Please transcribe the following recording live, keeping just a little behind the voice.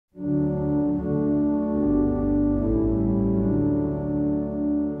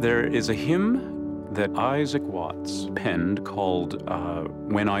There is a hymn that Isaac Watts penned called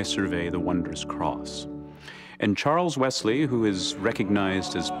When I Survey the Wondrous Cross. And Charles Wesley, who is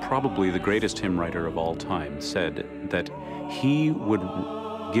recognized as probably the greatest hymn writer of all time, said that he would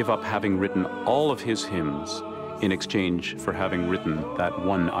give up having written all of his hymns in exchange for having written that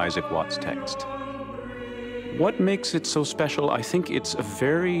one Isaac Watts text. What makes it so special? I think it's a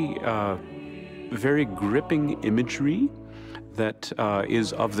very gripping imagery that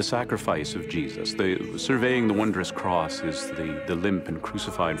is of the sacrifice of Jesus. Surveying the wondrous cross is the limp and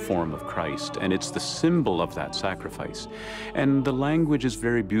crucified form of Christ, and it's the symbol of that sacrifice. And the language is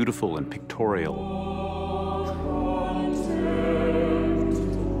very beautiful and pictorial.